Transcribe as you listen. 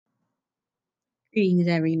Greetings,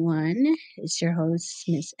 everyone. It's your host,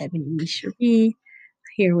 Miss Ebony Cherie,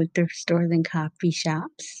 here with Thrift Stores and Coffee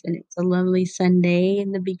Shops. And it's a lovely Sunday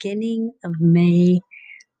in the beginning of May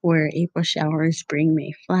where April showers bring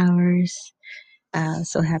May flowers.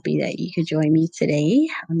 So happy that you could join me today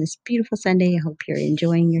on this beautiful Sunday. I hope you're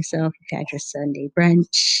enjoying yourself. You've had your Sunday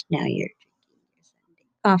brunch. Now you're drinking your Sunday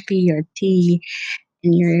coffee or tea,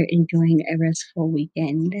 and you're enjoying a restful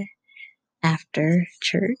weekend after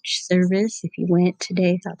church service. If you went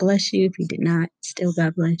today, God bless you. If you did not, still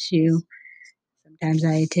God bless you. Sometimes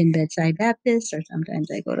I attend Bedside Baptist, or sometimes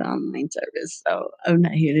I go to online service. So I'm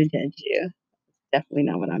not here to judge you. Definitely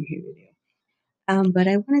not what I'm here to do. But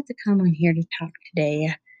I wanted to come on here to talk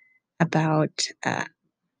today about, I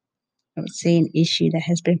would say, an issue that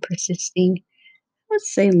has been persisting. I would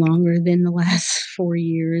say longer than the last 4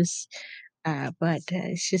 years, but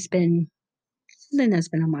it's just been something that's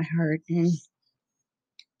been on my heart, and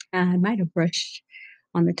I might have brushed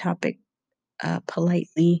on the topic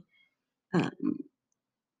politely um,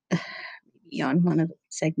 maybe on one of the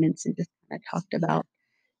segments and just kind of talked about,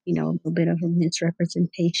 a little bit of a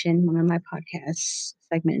misrepresentation, one of my podcast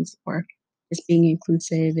segments, or just being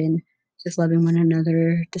inclusive and just loving one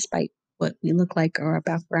another despite what we look like or our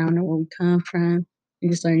background or where we come from,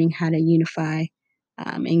 and just learning how to unify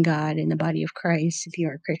in God in the body of Christ if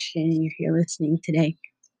you're a Christian and you're here listening today.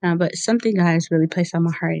 But something God has really placed on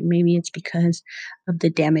my heart, and maybe it's because of the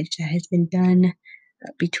damage that has been done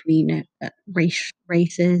between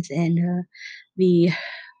races and the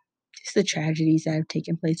just the tragedies that have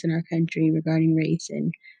taken place in our country regarding race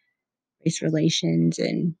and race relations,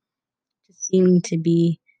 and just seeming to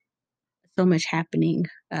be so much happening.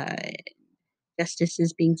 Justice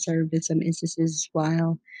is being served in some instances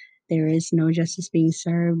while there is no justice being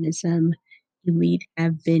served, and some elite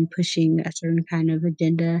have been pushing a certain kind of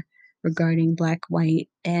agenda regarding black, white,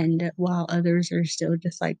 and while others are still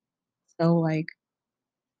just like so like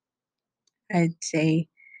I'd say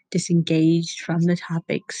disengaged from the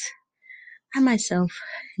topics. I myself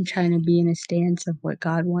am trying to be in a stance of what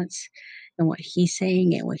God wants and what He's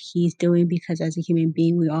saying and what He's doing, because as a human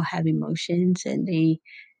being, we all have emotions and they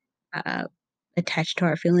uh, attach to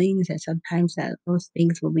our feelings, and sometimes those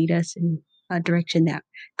things will lead us in a direction that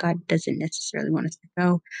God doesn't necessarily want us to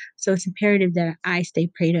go. So it's imperative that I stay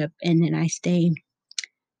prayed up and then I stay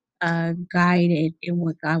guided in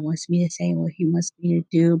what God wants me to say and what He wants me to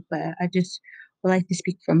do. But I just would like to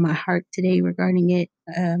speak from my heart today regarding it,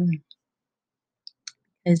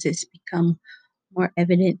 as it's become more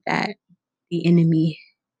evident that the enemy,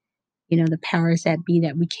 the powers that be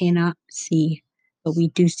that we cannot see, but we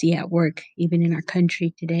do see at work, even in our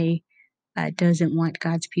country today, doesn't want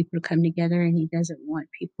God's people to come together, and He doesn't want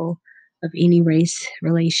people of any race,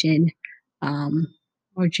 relation, um,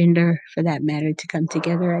 or gender, for that matter, to come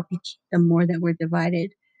together. I think the more that we're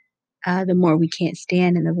divided, the more we can't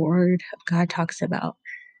stand. And the Word of God talks about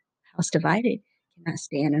house divided cannot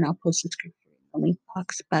stand. And I'll post the scripture in the link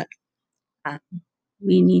box, but um,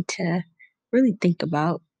 we need to really think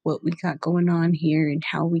about what we got going on here and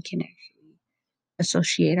how we can actually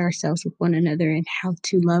associate ourselves with one another and how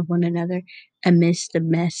to love one another amidst the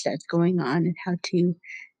mess that's going on, and how to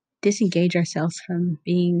disengage ourselves from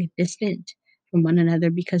being distant from one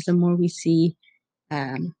another, because the more we see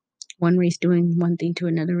um, one race doing one thing to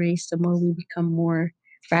another race, the more we become more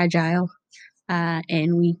fragile,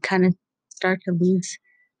 and we kind of start to lose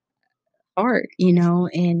heart,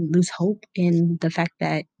 and lose hope in the fact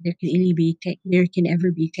that there can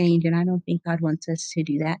ever be change. And I don't think God wants us to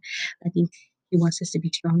do that. I think He wants us to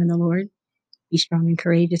be strong in the Lord, be strong and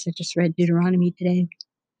courageous. I just read Deuteronomy today.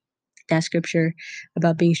 That scripture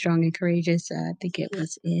about being strong and courageous. I think it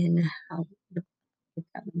was in the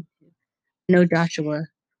no Joshua,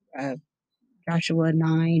 uh, Joshua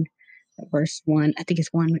 9, verse 1. I think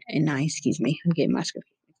it's 1 and 9. Excuse me, I'm getting my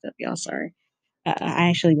scripture mixed up, y'all. Sorry. I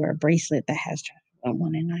actually wear a bracelet that has Joshua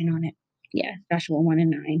 1 and 9 on it. Yeah, Joshua 1 and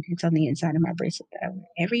 9. It's on the inside of my bracelet that I wear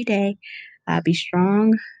every day. Be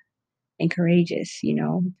strong and courageous. It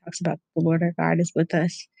talks about the Lord our God is with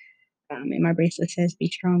us. And my bracelet says, be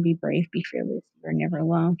strong, be brave, be fearless. You're never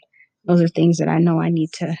alone. Those are things that I know I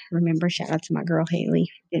need to remember. Shout out to my girl,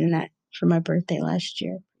 Haley, for getting that for my birthday last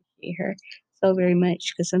year. Appreciate her so very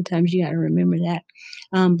much, because sometimes you got to remember that.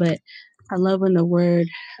 But I love when the word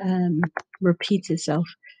repeats itself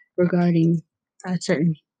regarding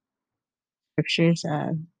certain scriptures.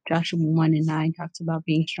 Joshua 1 and 9 talks about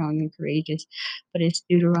being strong and courageous, but it's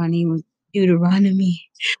Deuteronomy. I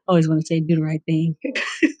always want to say do the right thing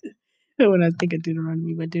when I think of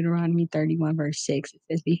Deuteronomy, but Deuteronomy 31, verse 6, it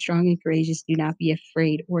says, be strong and courageous. Do not be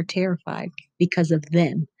afraid or terrified because of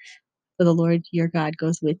them, for the Lord your God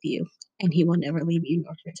goes with you. and he will never leave you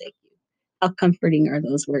nor forsake you. How comforting are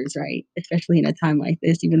those words, right? Especially in a time like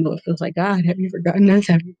this, even though it feels like, God, have you forgotten us?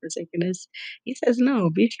 Have you forsaken us? He says, no,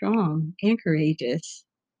 be strong and courageous.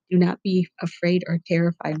 Do not be afraid or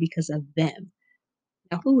terrified because of them.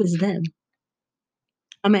 Now, who is them?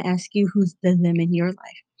 I'm going to ask you, who's the them in your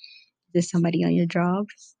life? Is it somebody on your job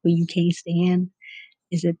who you can't stand?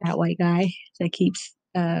 Is it that white guy that keeps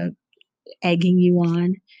egging you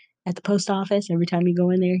on at the post office? Every time you go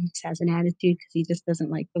in there, he just has an attitude because he just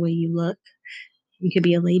doesn't like the way you look. You could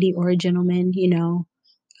be a lady or a gentleman,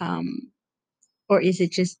 um, or is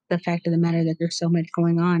it just the fact of the matter that there's so much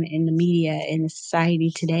going on in the media in the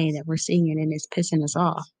society today that we're seeing it and it's pissing us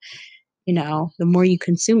off? The more you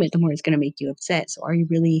consume it, the more it's going to make you upset. So, are you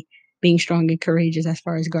really being strong and courageous as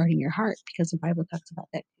far as guarding your heart? Because the Bible talks about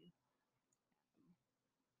that.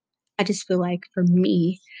 I just feel like for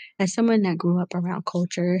me, as someone that grew up around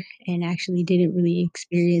culture and actually didn't really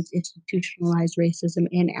experience institutionalized racism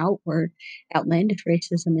and outlandish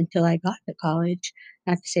racism until I got to college,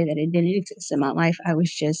 not to say that it didn't exist in my life, I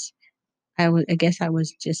guess I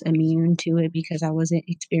was just immune to it because I wasn't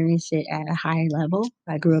experiencing it at a high level.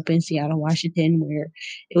 I grew up in Seattle, Washington, where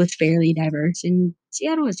it was fairly diverse, and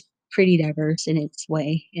Seattle is pretty diverse in its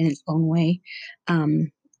own way.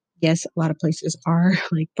 Um, yes, a lot of places are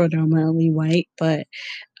like predominantly white, but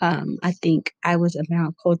I think I was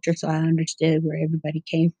around culture, so I understood where everybody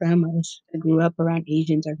came from. I grew up around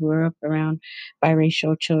Asians. I grew up around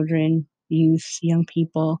biracial children, youth, young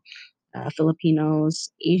people,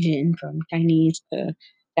 Filipinos, Asian, from Chinese to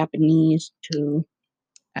Japanese to,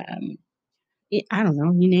 um, I don't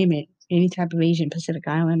know, you name it, any type of Asian, Pacific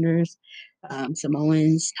Islanders,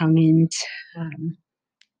 Samoans, Tongans, um,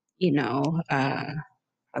 you know, uh,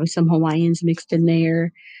 probably some Hawaiians mixed in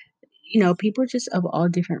there. People just of all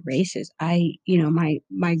different races.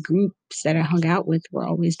 My groups that I hung out with were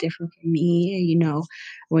always different from me.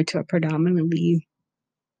 Went to a predominantly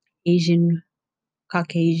Asian,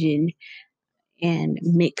 Caucasian, and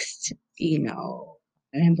mixed,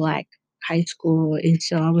 and black high school. And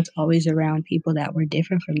so I was always around people that were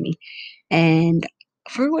different from me. And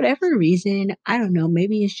for whatever reason, I don't know,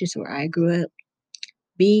 maybe it's just where I grew up.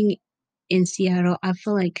 Being in Seattle, I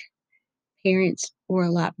feel like parents were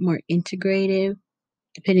a lot more integrative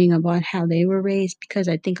depending upon how they were raised, because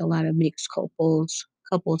I think a lot of mixed couples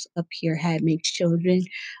up here had mixed children.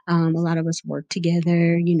 A lot of us worked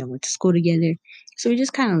together, went to school together. So we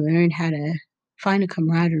just kind of learned how to find a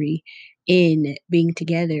camaraderie in being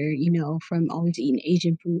together, from always eating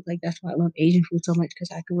Asian food. Like that's why I love Asian food so much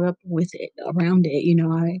because I grew up with it, around it.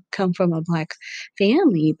 I come from a black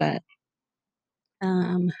family, but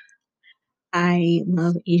um I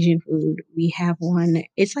love Asian food. We have one,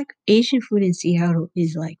 it's like Asian food in Seattle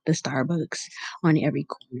is like the Starbucks on every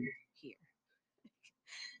corner here.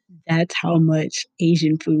 That's how much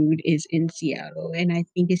Asian food is in Seattle, and I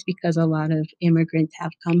think it's because a lot of immigrants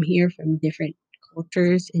have come here from different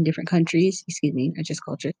cultures in different countries, excuse me, not just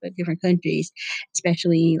cultures, but different countries,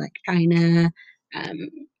 especially like China, um,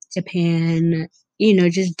 Japan,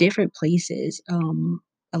 just different places.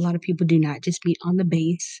 A lot of people do not just meet on the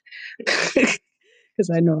base. 'Cause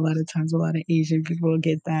I know a lot of times a lot of Asian people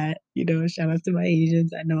get that, shout out to my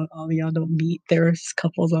Asians. I know all of y'all don't meet there's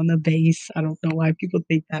couples on the base. I don't know why people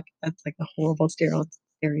think that, but that's, like, a horrible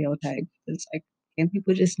stereotype. It's like, can't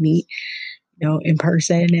people just meet, in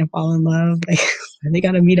person and fall in love? Like, why they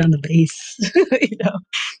gotta meet on the base, you know?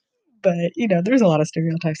 But, there's a lot of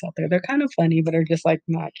stereotypes out there. They're kind of funny, but are just, like,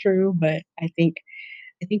 not true, but I think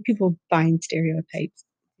people find stereotypes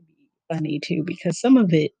to be funny too because some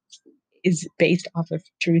of it is based off of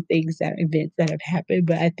true things, that events that have happened,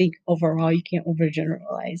 but I think overall you can't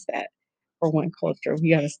overgeneralize that for one culture.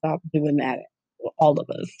 We gotta stop doing that, all of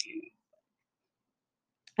us.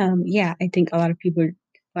 Yeah, I think a lot of people,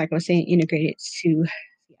 like I was saying, integrated to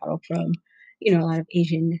Seattle from, a lot of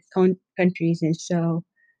Asian countries, and so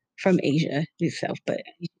from Asia itself, but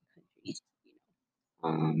Asian countries.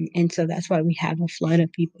 And so that's why we have a flood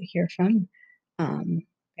of people here from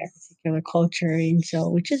that particular culture, and so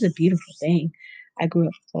which is a beautiful thing. I grew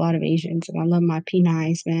up with a lot of Asians, and I love my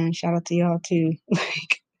P9s, man. Shout out to y'all too.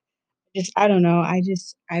 Like, just I don't know. I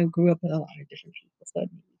grew up with a lot of different people, so it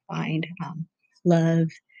made me find love,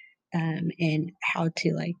 and how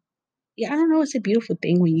to like. Yeah, I don't know. It's a beautiful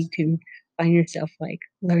thing when you can find yourself like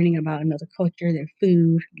learning about another culture, their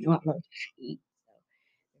food. I love to eat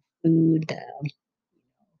food.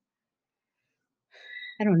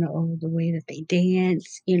 I don't know, the way that they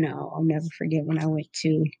dance, I'll never forget when I went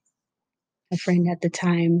to a friend at the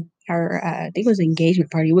time, her, I think it was an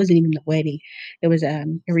engagement party, it wasn't even the wedding, it was,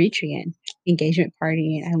 Eritrean, engagement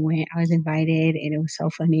party, and I went. I was invited, and it was so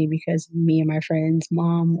funny because me and my friend's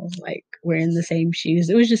mom was, like, wearing the same shoes.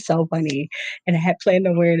 It was just so funny, and I had planned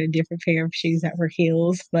on wearing a different pair of shoes that were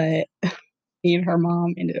heels, but me and her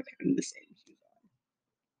mom ended up having the same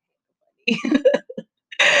shoes.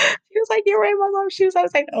 She was like, "You're wearing my mom's shoes." I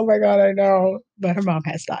was like, "Oh my god, I know." But her mom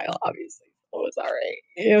has style, obviously, so it was alright.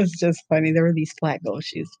 It was just funny. There were these flat gold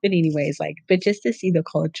shoes. But anyways, like but just to see the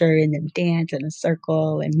culture and them dance in a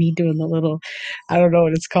circle and me doing the little I don't know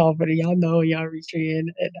what it's called, but y'all Eritrean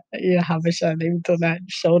and, Habesha, they doing that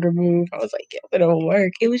shoulder move. I was like, "Yeah, but it'll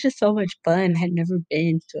work." It was just so much fun. I had never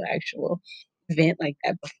been to an actual event like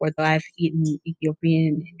that before, though I've eaten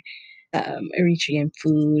Ethiopian Eritrean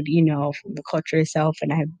food, from the culture itself,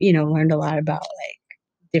 and I've, learned a lot about, like,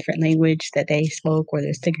 different language that they spoke, whether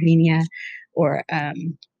it's Tigrinya or, I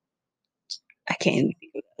can't even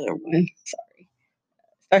think of the other one, sorry.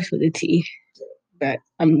 Starts with a T, but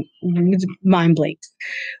mind blanks,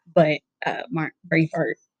 but, brain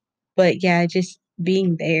fart. But, yeah, just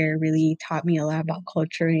being there really taught me a lot about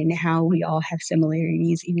culture and how we all have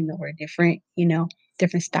similarities even though we're different,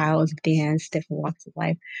 different styles of dance, different walks of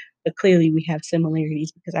life, but clearly we have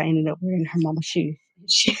similarities because I ended up wearing her mama's shoes.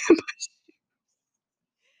 She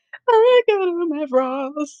I got them at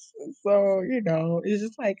Ross. So, it's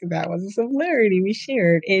just like that was a similarity we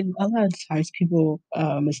shared, and a lot of times people,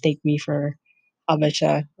 mistake me for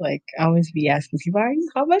Habesha, like, I always be asking people, "Are you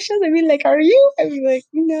Habesha?" They be like, "Are you?" I be like,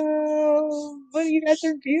 "No, but you guys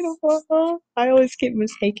are beautiful." I always get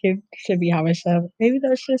mistaken to be Habesha. Maybe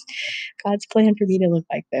that's just God's plan for me to look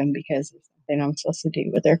like them because it's something I'm supposed to do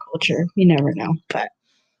with their culture. You never know, but,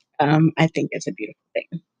 I think it's a beautiful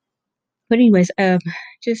thing. But anyways,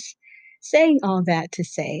 just saying all that to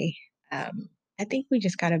say, I think we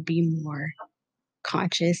just gotta be more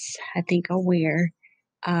conscious, I think aware.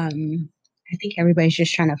 I think everybody's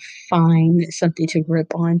just trying to find something to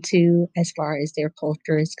grip onto as far as their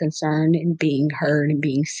culture is concerned and being heard and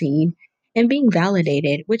being seen and being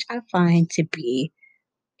validated, which I find to be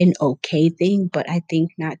an okay thing, but I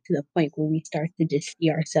think not to the point where we start to just see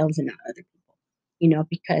ourselves and not other people,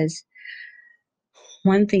 because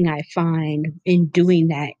one thing I find in doing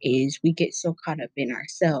that is we get so caught up in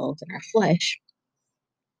ourselves and our flesh,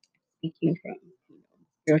 speaking from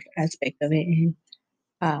spiritual aspect of it, and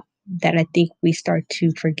that I think we start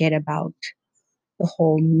to forget about the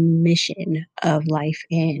whole mission of life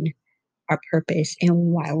and our purpose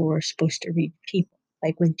and why we're supposed to reach people.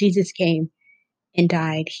 Like when Jesus came and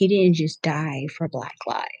died, he didn't just die for Black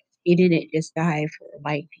lives. He didn't just die for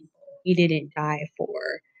white people. He didn't die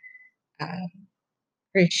for uh,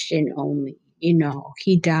 Christian only.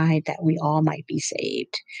 He died that we all might be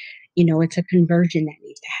saved. It's a conversion that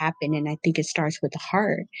needs to happen. And I think it starts with the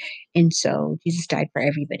heart. And so Jesus died for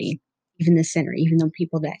everybody, even the sinner, even the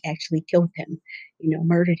people that actually killed him,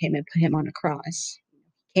 murdered him and put him on a cross,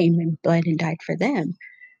 came and bled and died for them.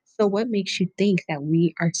 So what makes you think that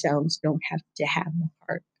we ourselves don't have to have a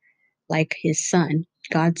heart like his son,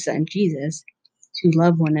 God's son, Jesus, to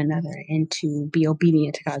love one another and to be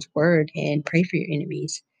obedient to God's word and pray for your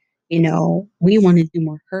enemies? We want to do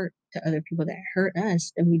more hurt to other people that hurt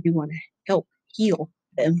us than we do want to help heal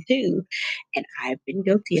them too. And I've been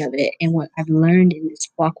guilty of it. And what I've learned in this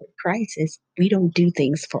walk with Christ is we don't do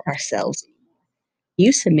things for ourselves anymore.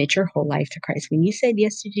 You submit your whole life to Christ. When you said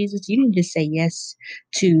yes to Jesus, you didn't just say yes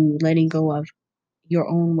to letting go of your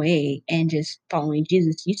own way and just following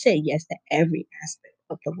Jesus. You say yes to every aspect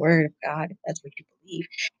of the Word of God if that's what you believe.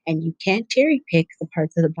 And you can't cherry pick the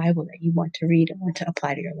parts of the Bible that you want to read and want to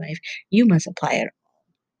apply to your life. You must apply it.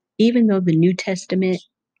 Even though the New Testament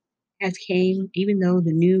has came, even though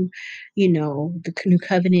the new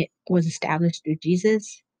covenant was established through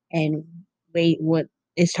Jesus, and wait, what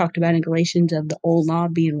is talked about in Galatians of the old law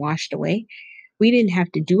being washed away, we didn't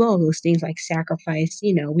have to do all those things like sacrifice,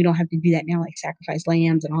 we don't have to do that now, like sacrifice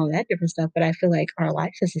lambs and all that different stuff. But I feel like our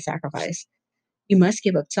life is a sacrifice. You must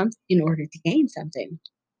give up something in order to gain something.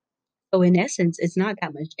 So in essence, it's not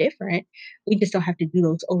that much different. We just don't have to do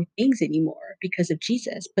those old things anymore because of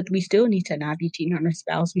Jesus. But we still need to not be cheating on our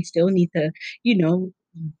spouse. We still need to, you know,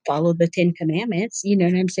 follow the 10 commandments. You know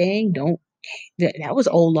what I'm saying? That was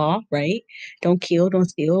old law, right? Don't kill, don't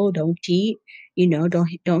steal, don't cheat,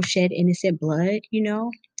 don't shed innocent blood,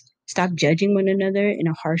 stop judging one another in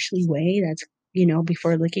a harshly way. That's,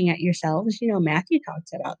 before looking at yourselves. Matthew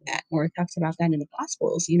talks about that, or talks about that in the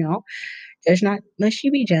Gospels. Judge not, lest you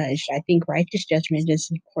be judged. I think righteous judgment is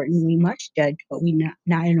important. We must judge, but we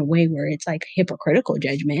not in a way where it's like hypocritical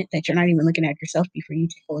judgment that you're not even looking at yourself before you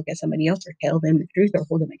take a look at somebody else or tell them the truth or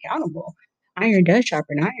hold them accountable. Iron does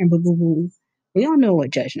sharpen iron, but boo boo. We all know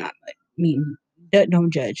what judge not mean.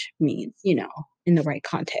 don't judge means, in the right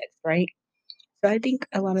context, right? So I think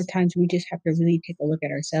a lot of times we just have to really take a look at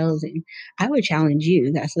ourselves, and I would challenge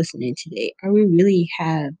you that's listening today. Do we really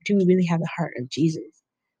have the heart of Jesus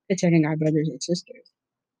concerning our brothers and sisters?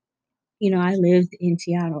 I lived in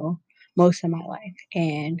Seattle most of my life,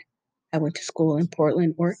 and I went to school in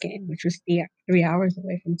Portland, Oregon, which was 3 hours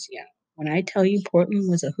away from Seattle. When I tell you Portland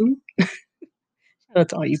was a hoot, shout out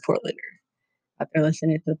to all you Portlanders out there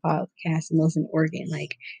listening to the podcast and those in Oregon,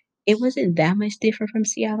 like, it wasn't that much different from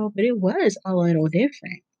Seattle, but it was a little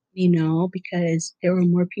different, because there were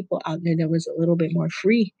more people out there that was a little bit more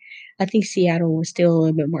free. I think Seattle was still a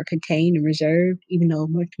little bit more contained and reserved, even though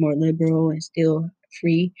much more liberal and still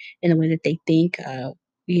free in the way that they think.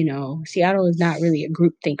 Seattle is not really a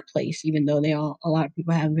group think place, even though a lot of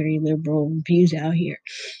people have very liberal views out here,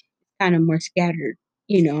 kind of more scattered,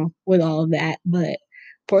 with all of that. But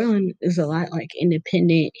Portland is a lot like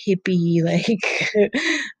independent, hippie, like,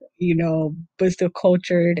 but still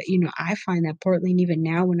cultured. I find that Portland, even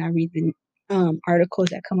now, when I read the articles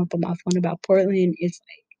that come up on my phone about Portland, it's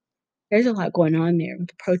like there's a lot going on there with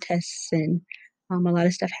the protests and a lot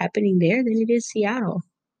of stuff happening there than it is Seattle.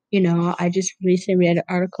 I just recently read an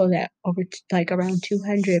article that like around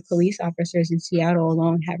 200 police officers in Seattle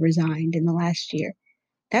alone have resigned in the last year.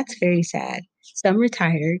 That's very sad. Some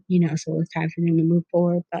retired, so it was time for them to move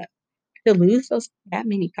forward, but to lose those that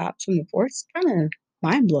many cops from the force, kinda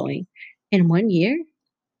mind-blowing. In 1 year,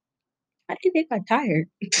 I think they got tired.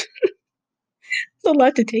 It's a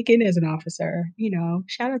lot to take in as an officer,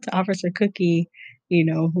 Shout out to Officer Cookie,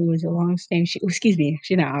 who was a long-standing excuse me,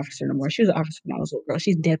 she's not officer no more. She was an officer when I was a little girl.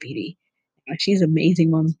 She's deputy. She's an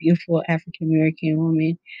amazing woman, beautiful African American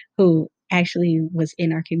woman who actually was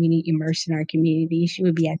in our community, immersed in our community. She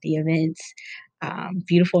would be at the events,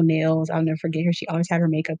 beautiful nails. I'll never forget her. She always had her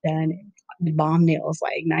makeup done and bomb nails,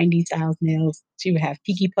 like 90s style nails. She would have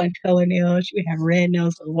tiki punch color nails. She would have red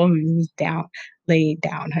nails. The woman was down, laid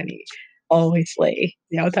down, honey. Always slay.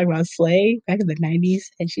 Y'all talk about slay back in the 90s,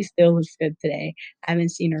 and she still looks good today. I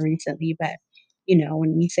haven't seen her recently, but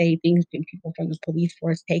when we say things when people from the police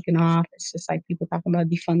force taken off, it's just like people talking about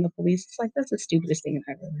defund the police. It's like that's the stupidest thing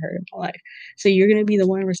I've ever heard in my life. So you're gonna be the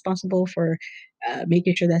one responsible for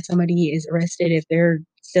making sure that somebody is arrested if they're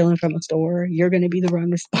stealing from a store. You're gonna be the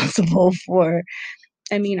one responsible for.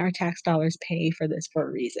 I mean, our tax dollars pay for this for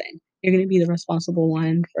a reason. You're gonna be the responsible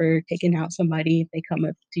one for taking out somebody if they come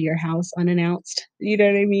up to your house unannounced. You know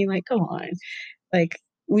what I mean? Like, come on. Like,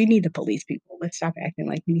 we need the police people. Let's stop acting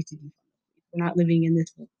like we need to do. We're not living in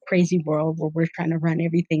this crazy world where we're trying to run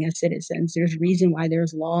everything as citizens. There's a reason why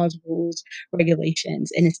there's laws, rules,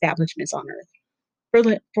 regulations, and establishments on earth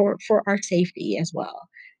for our safety as well.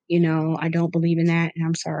 I don't believe in that, and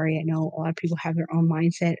I'm sorry. I know a lot of people have their own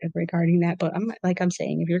mindset of regarding that, but I'm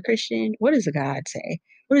saying, if you're Christian, what does the God say?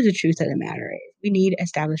 What is the truth of the matter is? We need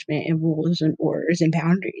establishment and rules and orders and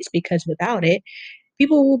boundaries because without it,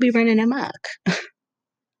 people will be running amok.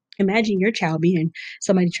 Imagine your child being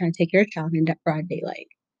somebody trying to take your child in broad daylight.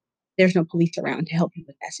 There's no police around to help you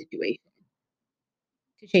with that situation,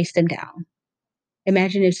 to chase them down.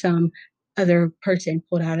 Imagine if some other person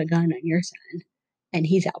pulled out a gun on your son and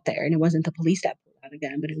he's out there and it wasn't the police that pulled out a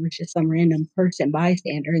gun, but it was just some random person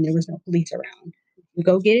bystander and there was no police around. You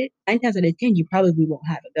go get it, 9 times out of 10, you probably won't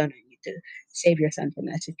have a gun on you to save your son from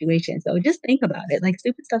that situation. So just think about it. Like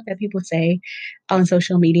stupid stuff that people say on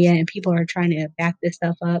social media and people are trying to back this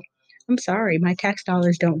stuff up. I'm sorry, my tax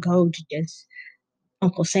dollars don't go to just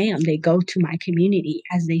Uncle Sam. They go to my community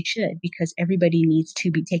as they should because everybody needs to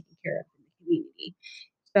be taken care of in the community.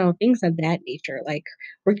 So things of that nature, like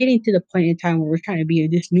we're getting to the point in time where we're trying to be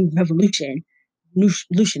in this new revolutionary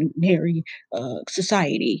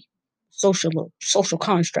society, social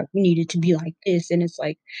construct. We need it to be like this, and it's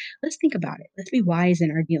like, let's think about it. Let's be wise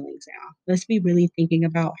in our dealings now. Let's be really thinking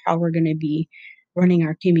about how we're going to be running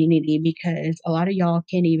our community because a lot of y'all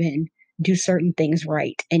can't even do certain things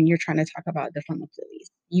right, and you're trying to talk about defund the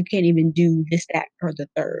police. You can't even do this, that, or the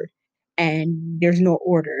third and there's no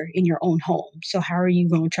order in your own home. So how are you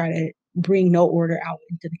going to try to bring no order out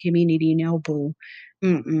into the community? No, boo.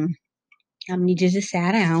 Mm-mm. I need you to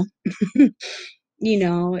sit down.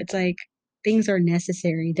 It's like things are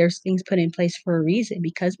necessary. There's things put in place for a reason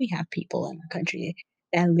because we have people in our country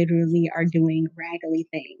that literally are doing raggedy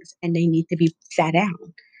things and they need to be sat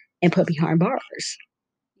down and put behind bars.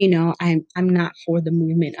 I'm not for the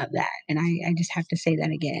movement of that, and I just have to say that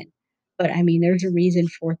again. But, I mean, there's a reason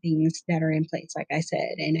for things that are in place, like I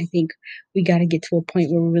said, and I think we gotta get to a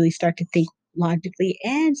point where we really start to think logically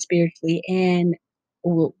and spiritually and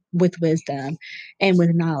with wisdom and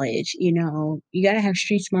with knowledge, you gotta have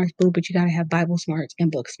street smarts, boo, but you gotta have Bible smarts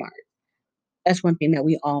and book smarts. That's one thing that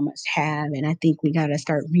we all must have, and I think we gotta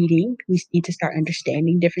start reading. We need to start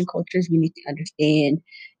understanding different cultures. We need to understand,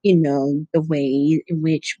 the way in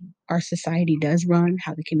which our society does run,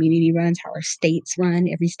 how the community runs, how our states run.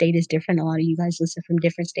 Every state is different. A lot of you guys listen from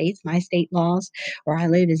different states. My state laws where I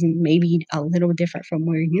live is maybe a little different from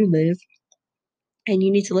where you live, and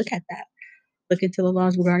you need to look at that. Look into the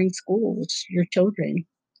laws regarding schools, your children.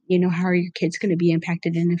 How are your kids gonna be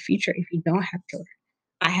impacted in the future if you don't have children?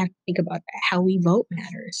 I have to think about that. How we vote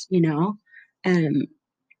matters. Um,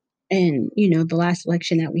 and the last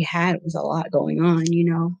election that we had was a lot going on.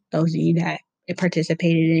 Those of you that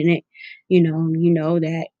participated in it, you know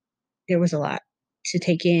that there was a lot to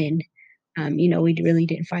take in. We really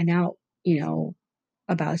didn't find out, you know,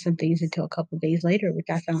 about some things until a couple of days later, which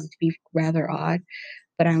I found to be rather odd.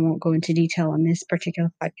 But I won't go into detail on this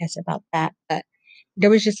particular podcast about that. But there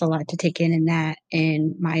was just a lot to take in that,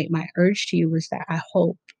 and my urge to you was that I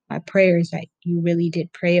hope, my prayer is that you really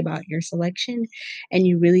did pray about your selection, and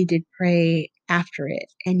you really did pray after it,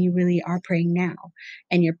 and you really are praying now,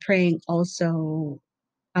 and you're praying also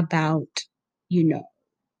about, you know,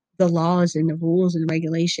 the laws and the rules and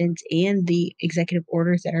regulations and the executive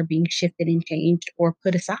orders that are being shifted and changed or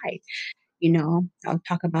put aside. I'll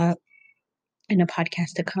talk about in a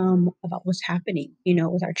podcast to come about what's happening,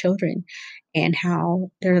 with our children and how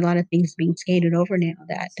there are a lot of things being skated over now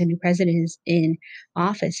that the new president is in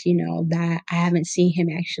office, that I haven't seen him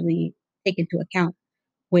actually take into account,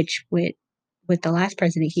 which with the last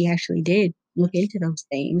president, he actually did look into those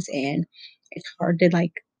things. And it's hard to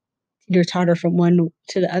like it's harder from one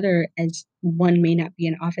to the other as one may not be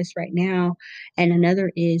in office right now. And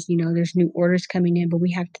another is, there's new orders coming in, but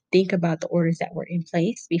we have to think about the orders that were in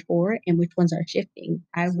place before and which ones are shifting.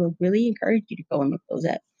 I will really encourage you to go and look those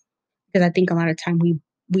up because I think a lot of time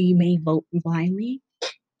we may vote blindly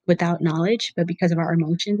without knowledge, but because of our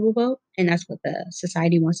emotions we'll vote. And that's what the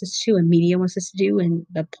society wants us to do and media wants us to do and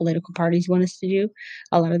the political parties want us to do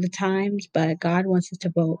a lot of the times. But God wants us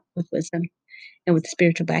to vote with wisdom and with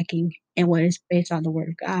spiritual backing and what is based on the word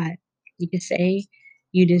of God. You could say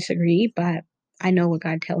you disagree, but I know what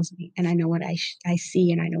God tells me and I know what I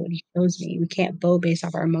see and I know what he shows me. We can't vote based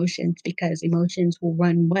off our emotions because emotions will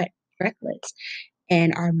run what? Reckless.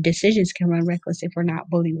 And our decisions can run reckless if we're not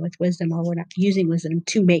voting with wisdom or we're not using wisdom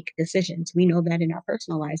to make decisions. We know that in our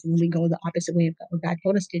personal lives, and when we go the opposite way of what God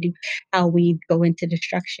told us to do, how we go into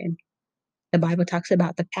destruction. The Bible talks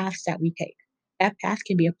about the paths that we take. That path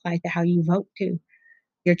can be applied to how you vote too.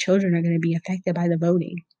 Your children are going to be affected by the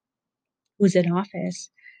voting. Who's in office?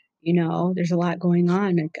 There's a lot going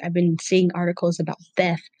on. Like, I've been seeing articles about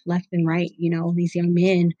theft left and right. These young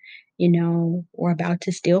men, were about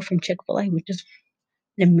to steal from Chick-fil-A, which is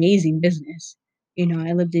an amazing business.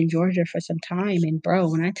 I lived in Georgia for some time, and bro,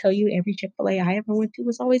 when I tell you every Chick-fil-A I ever went to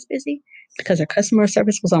was always busy because their customer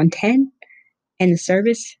service was on 10 and the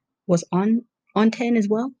service was on 10 as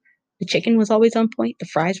well. The chicken was always on point, the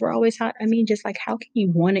fries were always hot. I mean, just like how can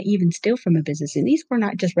you wanna even steal from a business? And these were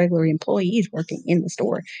not just regular employees working in the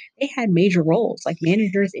store. They had major roles like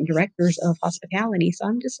managers and directors of hospitality. So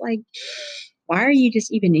I'm just like, why are you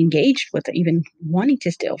just even engaged with even wanting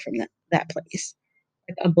to steal from that place?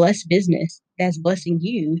 Like a blessed business that's blessing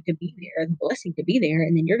you to be there, the blessing to be there,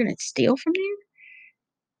 and then you're gonna steal from there?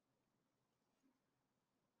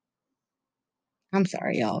 I'm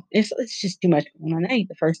sorry, y'all. It's just too much going on. That ain't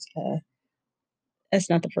the first That's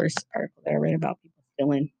not the first article that I read about people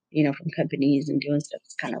stealing, from companies and doing stuff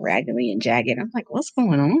that's kind of raggedy and jagged. I'm like, what's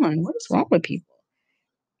going on? What is wrong with people?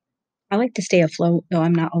 I like to stay afloat, though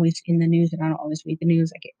I'm not always in the news and I don't always read the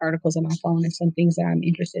news. I get articles on my phone and some things that I'm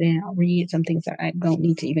interested in, I'll read. Some things that I don't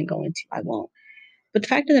need to even go into, I won't. But the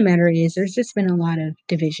fact of the matter is, there's just been a lot of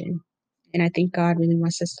division. And I think God really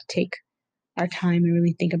wants us to take our time and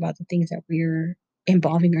really think about the things that we're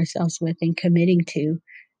involving ourselves with and committing to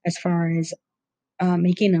as far as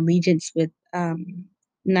making allegiance with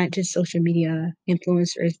not just social media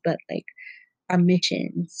influencers, but like our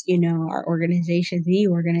missions, our organizations, the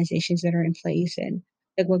organizations that are in place, and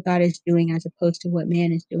like what God is doing as opposed to what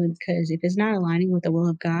man is doing. Because if it's not aligning with the will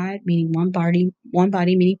of God, meaning one body,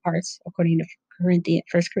 many parts, according to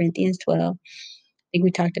First Corinthians 12. I think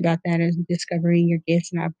we talked about that as discovering your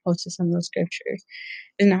gifts, and I've posted some of those scriptures.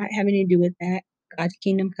 It's not having to do with that. God's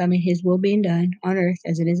kingdom coming, His will being done on earth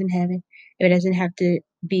as it is in heaven. If it doesn't have to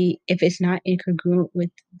be, if it's not incongruent with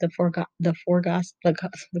the gospels,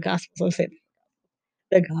 let's say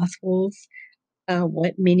the gospels,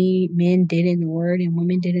 what many men did in the word and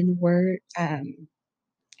women did in the word,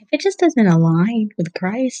 if it just doesn't align with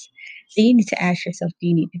Christ, then you need to ask yourself, do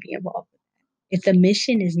you need to be involved? If the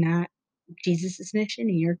mission is not Jesus's mission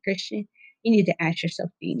and you're a Christian, you need to ask yourself,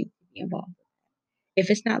 do you need to be involved? If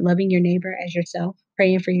it's not loving your neighbor as yourself,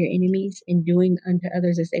 praying for your enemies, and doing unto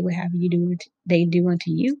others as they would have you do unto they do unto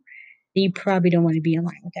you, then you probably don't wanna be in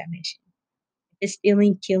line with that mission. If it's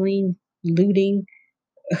stealing, killing, looting,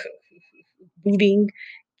 booting,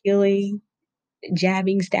 killing,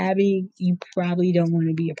 jabbing, stabbing, you probably don't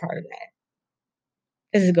wanna be a part of that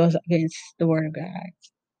because it goes against the word of God.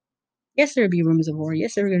 Yes, there will be rumors of war.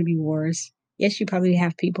 Yes, there are gonna be wars. Yes, you probably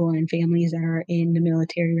have people and families that are in the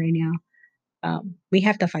military right now. We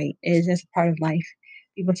have to fight. It's just a part of life.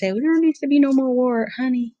 People say, "Well, there needs to be no more war."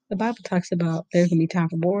 Honey, the Bible talks about there's gonna be time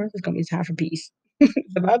for war, there's gonna be time for peace.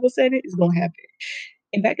 The Bible said it, it's gonna happen.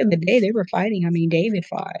 And back in the day, they were fighting. I mean, David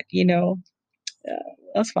fought, who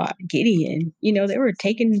else fought? Gideon. They were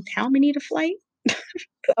taking how many to flight?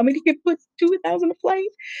 How many could put 2,000 to flight?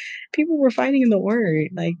 People were fighting in the word.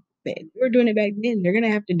 Like, they were doing it back then. They're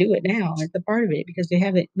gonna have to do it now. It's a part of it because we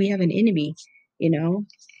have an enemy, you know?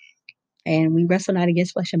 And we wrestle not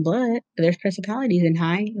against flesh and blood, but there's principalities in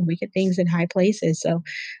high and wicked things in high places. So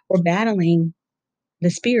we're battling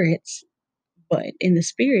the spirits, but in the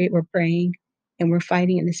spirit, we're praying and we're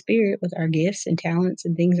fighting in the spirit with our gifts and talents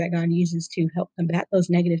and things that God uses to help combat those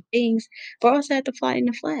negative things. But we also have to fight in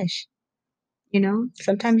the flesh.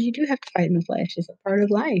 Sometimes you do have to fight in the flesh. It's a part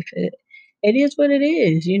of life. It is what it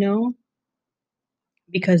is,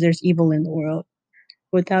 because there's evil in the world.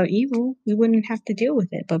 Without evil, we wouldn't have to deal with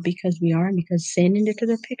it. But because we are, and because sin entered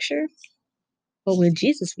the picture, but with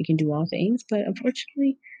Jesus, we can do all things. But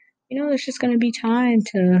unfortunately, there's just going to be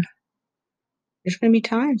there's going to be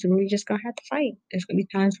times where we just going to have to fight. There's going to be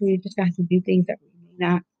times where we just have to do things that we may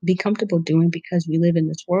not be comfortable doing because we live in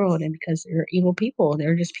this world and because there are evil people.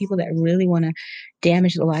 There are just people that really want to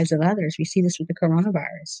damage the lives of others. We see this with the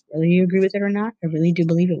coronavirus. Whether you agree with it or not, I really do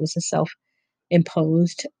believe it was a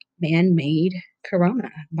self-imposed, man-made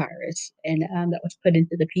coronavirus, and that was put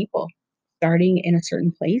into the people, starting in a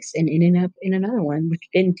certain place and ending up in another one, which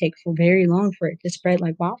didn't take for very long for it to spread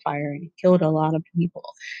like wildfire, and it killed a lot of people.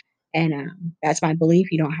 And that's my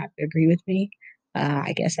belief. You don't have to agree with me.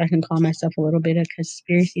 I guess I can call myself a little bit of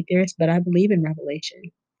conspiracy theorist, but I believe in Revelation,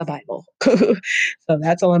 the Bible. So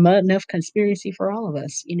that's all enough conspiracy for all of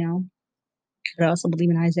us. But I also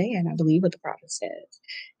believe in Isaiah, and I believe what the prophet says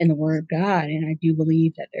in the word of God. And I do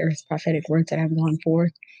believe that there's prophetic words that have gone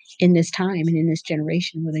forth in this time and in this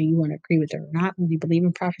generation, whether you want to agree with it or not, whether you believe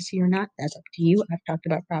in prophecy or not, that's up to you. I've talked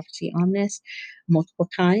about prophecy on this multiple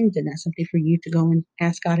times, and that's something for you to go and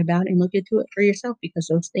ask God about and look into it for yourself because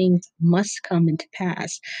those things must come into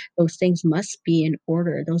pass. Those things must be in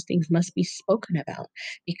order. Those things must be spoken about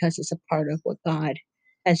because it's a part of what God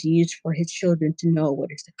has used for his children to know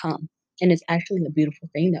what is to come. And it's actually a beautiful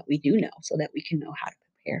thing that we do know so that we can know how to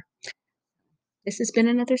prepare. This has been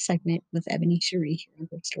another segment with Ebony Cherie here on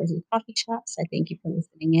Good Stories and Coffee Shops. I thank you for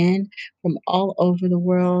listening in from all over the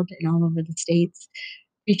world and all over the states.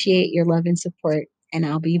 Appreciate your love and support, and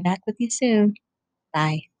I'll be back with you soon.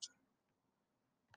 Bye.